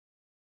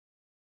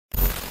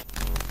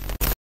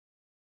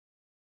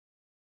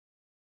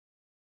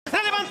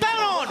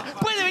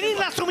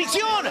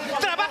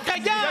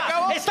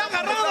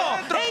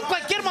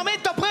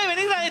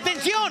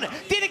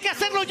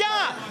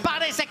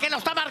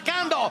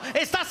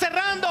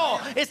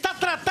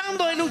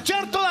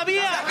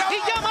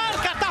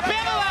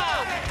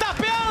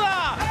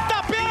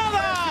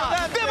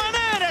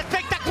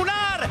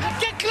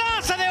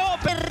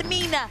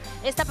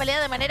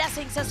manera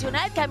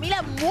sensacional.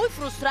 Camila muy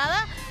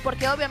frustrada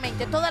porque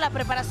obviamente toda la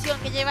preparación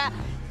que lleva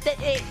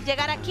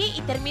llegar aquí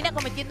y termina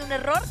cometiendo un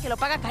error que lo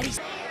paga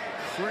carísimo.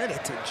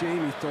 Credit to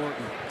Jamie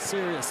Thornton.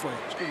 Seriously.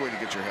 It's a good way to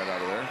get your head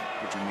out of there.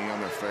 Put your knee on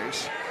their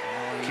face.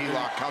 Key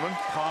lock coming.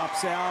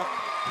 Pops out.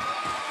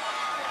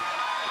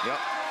 Yep.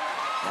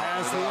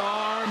 Has the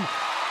arm.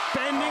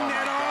 Bending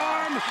that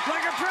arm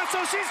like a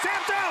pretzel. She's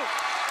tapped out.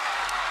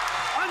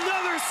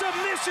 Another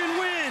submission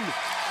win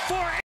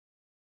for...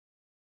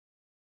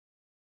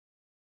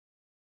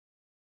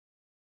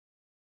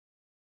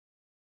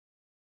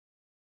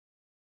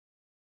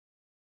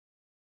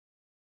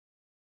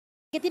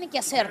 ¿Qué tiene que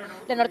hacer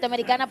la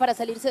norteamericana para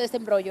salirse de este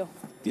embrollo?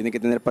 Tiene que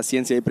tener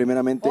paciencia ahí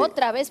primeramente.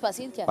 Otra vez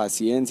paciencia.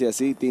 Paciencia,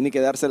 sí. Tiene que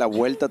darse la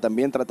vuelta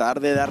también, tratar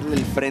de darle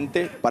el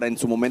frente para en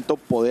su momento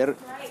poder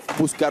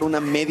buscar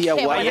una media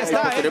guaya. Ahí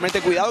está,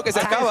 posteriormente, cuidado que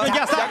se acaba.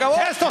 Ya está. Se acabó.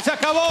 Esto se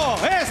acabó.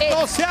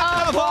 Esto se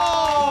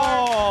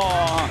acabó.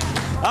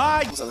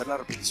 Ay. Vamos a ver la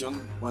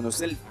repetición cuando es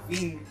el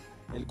fin,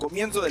 el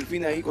comienzo del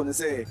fin ahí con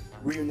ese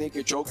rear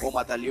naked choke o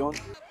mataleón.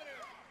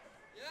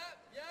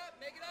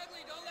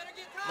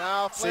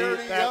 See,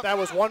 that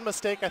was one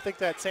mistake I think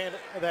that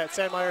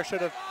Sandmeyer should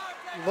have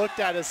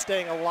looked at, as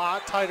staying a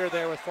lot tighter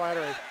there with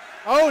Flattery.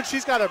 Oh, and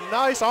she's got a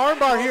nice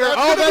armbar here.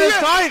 Oh, that is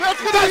tight. That's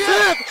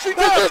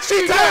it.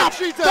 She tapped.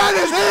 That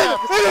is it.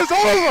 It is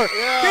over.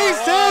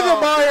 Keith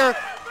Sandmeyer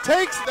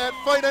takes that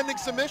fight-ending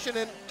submission,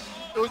 and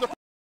it was a...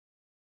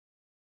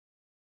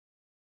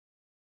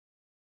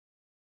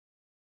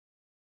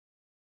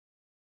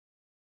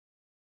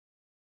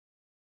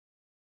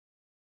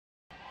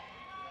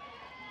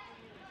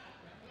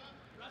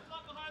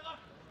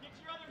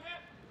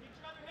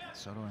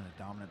 Soto in a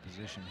dominant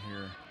position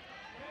here.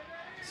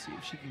 See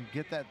if she can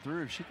get that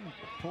through. If she can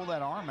pull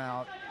that arm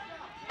out.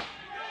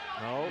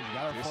 No,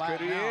 this could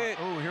be it.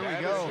 Oh, here we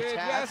go.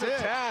 That's a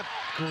tap.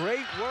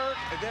 Great work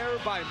there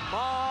by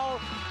Mal.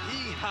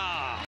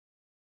 Yeehaw.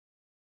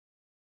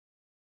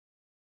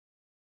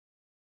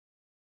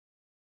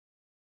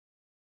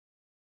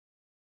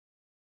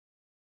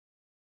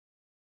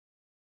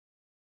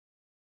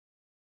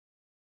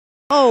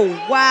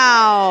 Oh,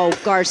 wow.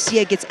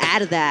 Garcia gets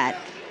out of that.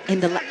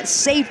 And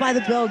saved by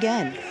the bell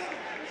again.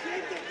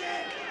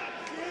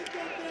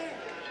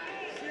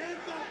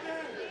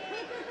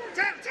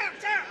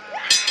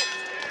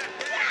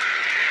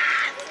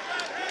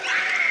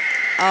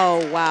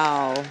 Oh,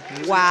 wow.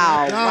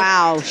 Wow,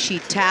 wow. She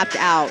tapped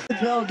out. The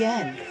bell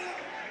again.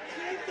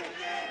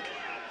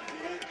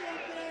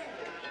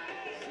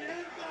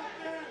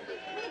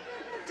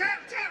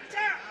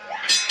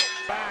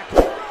 Back.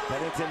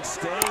 Pennington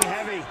staying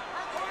heavy.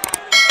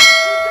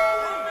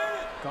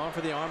 Going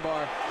for the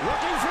armbar.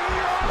 Looking for the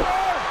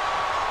armbar.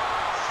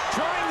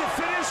 Trying to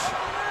finish.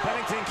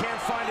 Pennington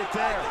can't find it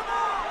there.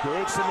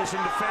 Good submission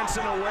defense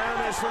and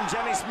awareness from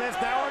Jenny Smith.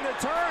 Now on the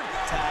turn.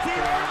 The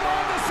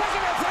armbar, the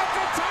second attempt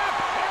to tap,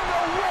 and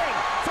the win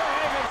for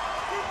Haven.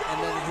 And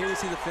then here we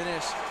see the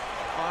finish.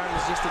 Arm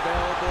is just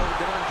available.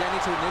 Good on Jenny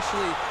to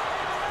initially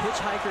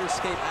hitchhiker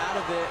escape out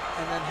of it,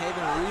 and then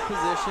Haven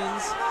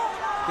repositions,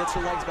 gets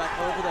her legs back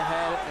over the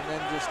head, and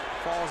then just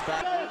falls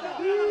back.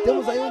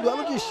 Temos aí um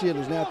duelo de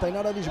estilos, né? A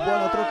Tainara Lisboa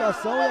na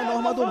trocação e a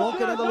Norma Dumont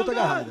querendo a luta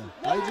agarrada.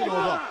 Aí de novo,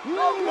 ó.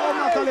 Ó o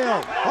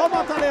Mata-Leão, ó o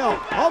Mata-Leão,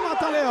 ó o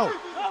Mata-Leão.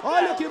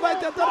 Olha o que vai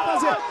tentando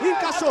fazer.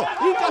 Encaixou,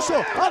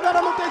 encaixou.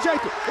 Agora não tem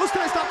jeito. Os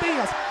três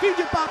tapinhas. Fim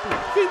de papo,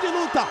 fim de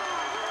luta.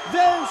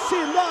 Vence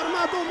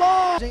Norma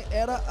Dumont.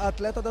 Era a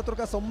atleta da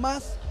trocação,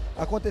 mas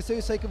aconteceu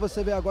isso aí que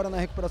você vê agora na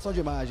recuperação de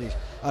imagens.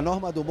 A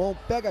Norma Dumont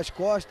pega as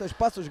costas,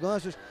 passa os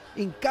ganchos,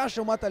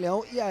 encaixa o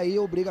Mata-Leão e aí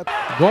obriga...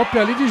 Golpe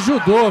ali de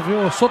judô,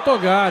 viu?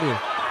 Sotogari.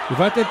 E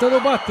vai tentando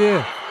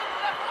bater.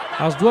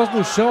 As duas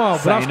no chão, ó. O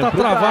braço tá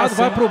travado,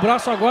 vai pro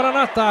braço agora a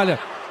Natália.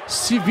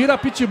 Se vira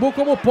Pitbull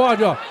como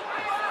pode, ó.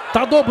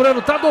 Tá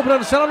dobrando, tá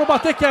dobrando. Se ela não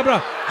bater,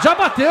 quebra. Já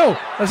bateu,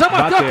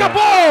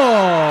 acabou!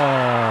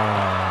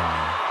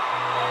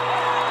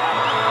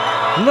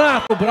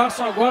 O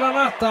braço agora a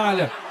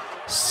Natália.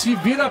 Se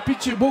vira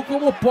Pitbull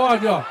como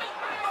pode, ó.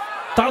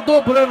 Tá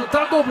dobrando,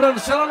 tá dobrando.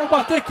 Se ela não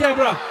bater,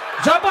 quebra.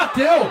 Já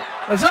bateu,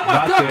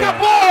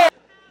 acabou!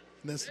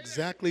 That's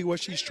exactly what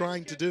she's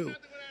trying to do.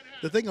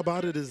 The thing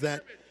about it is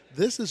that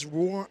this is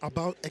more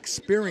about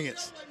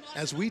experience.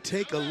 As we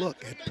take a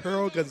look at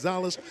Pearl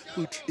Gonzalez,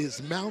 who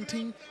is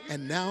mounting,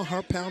 and now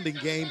her pounding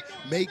game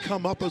may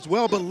come up as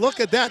well. But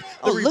look at that,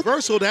 the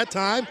reversal that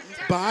time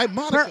by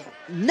Monica.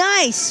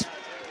 Nice.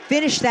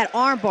 Finish that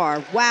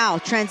armbar. Wow,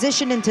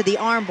 transition into the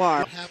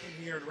armbar. What happened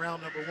here in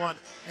round number one?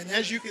 And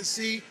as you can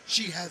see,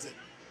 she has it.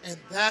 And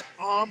that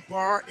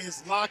armbar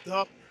is locked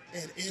up.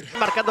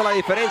 Marcando la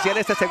diferencia en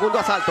este segundo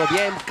asalto.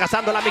 Bien,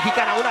 cazando la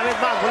mexicana una vez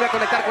más. Vuelve a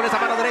conectar con esa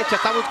mano derecha.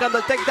 Está buscando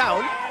el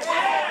takedown.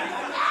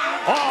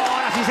 Oh,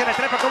 ahora sí se le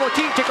trepa como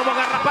chinche, como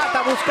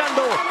garrapata,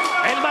 buscando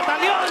el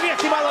mataleón, mi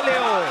estimado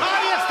Leo.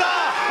 Ahí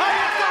está el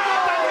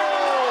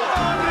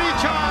mataleón.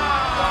 Richard.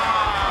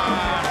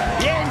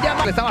 Bien, ya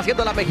le estaba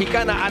haciendo la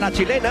mexicana a la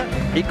chilena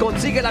y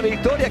consigue la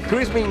victoria.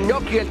 Chris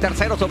Mignocchi, el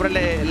tercero sobre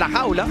la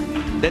jaula.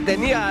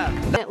 Detenía.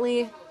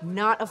 Definitely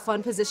not a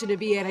fun position to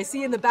be in. I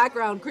see in the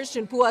background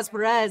Christian Puas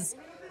Perez.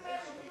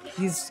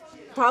 He's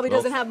probably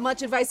doesn't have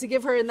much advice to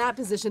give her in that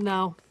position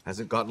now.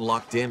 Hasn't gotten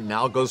locked in,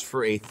 now goes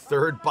for a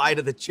third bite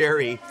of the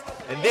cherry.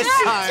 And this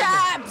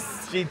time,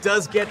 she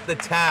does get the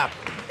tap.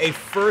 A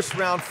first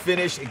round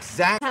finish,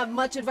 exact. Have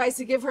much advice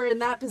to give her in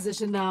that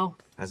position now.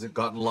 Hasn't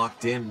gotten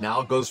locked in,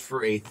 now goes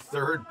for a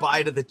third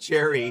bite of the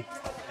cherry.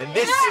 And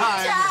this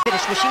time.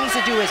 What she needs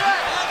to do is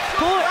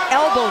pull her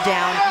elbow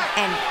down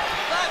and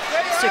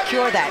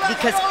secure that,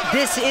 because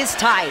this is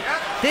tight.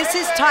 This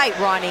is tight,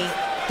 Ronnie.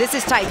 This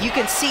is tight. You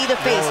can see the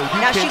face.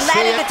 Now she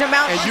landed it to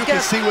mount. And you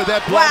can see where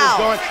that blood is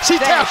going. She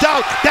tapped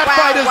out. That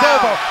fight is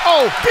over.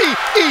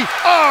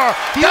 O-V-E-R.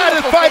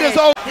 That fight is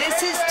over. This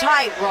is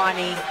tight,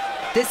 Ronnie.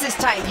 This is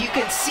tight. You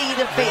can see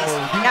the face.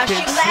 Now she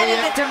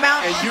landed it to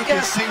mount. And you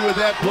can see where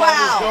that blood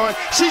is going.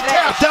 She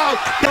tapped out.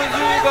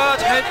 선수가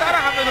잘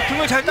따라가면서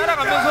등을 잘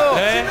따라가면서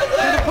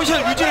계속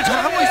포지션 유지를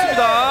잘 하고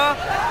있습니다.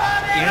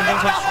 이은정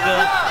선수가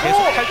계속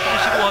탈출을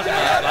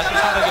시도하지만 놔줄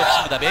생각이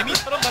없습니다.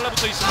 매미처럼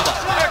달라붙어 있습니다.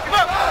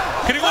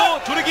 그리고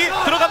조르기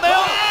들어갔나요?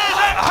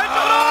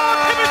 한쪽으로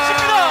탭을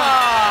칩니다.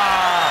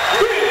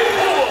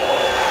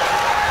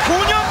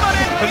 9년 만에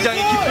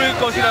굉장히 기쁠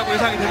것이라고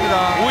예상이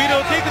됩니다.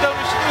 오히려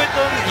테이크다운을 시도했던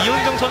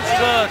이은정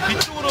선수가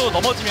뒤쪽으로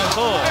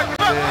넘어지면서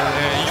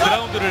이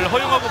그라운드를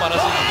허용하고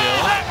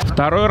말았었는데요.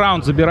 Второй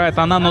раунд забирает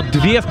она, но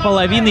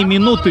 2,5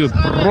 минуты.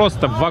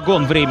 Просто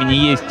вагон времени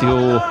есть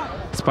у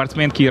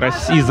спортсменки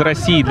из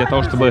России для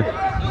того, чтобы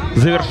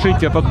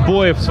завершить этот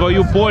бой в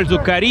свою пользу.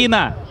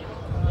 Карина,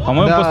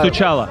 по-моему,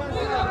 постучала.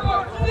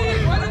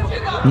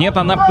 Нет,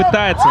 она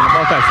пытается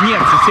наболтать. Нет,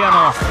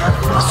 Сисенова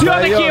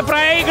все-таки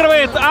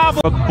проигрывает.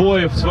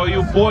 Бой в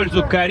свою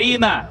пользу.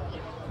 Карина,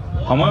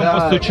 по-моему,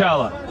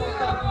 постучала.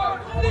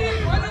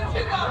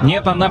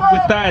 Нет, она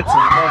пытается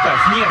наболтать.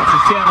 Нет,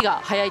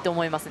 Сисенова. 早いと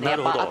思いますね。や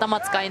っぱ頭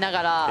使いな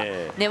がら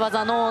寝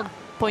技の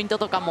ポイント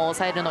とかも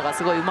抑えるのが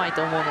すごい上手い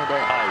と思うので。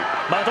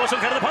まとめてい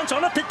き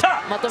ま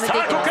す。さ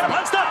あここから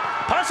パンチだ。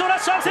パンチをラッ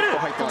シュ合わせる。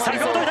坂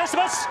本に対して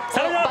ます。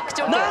さらには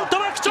なんと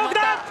バックチョーク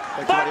だ。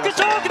バック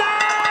チョークだ。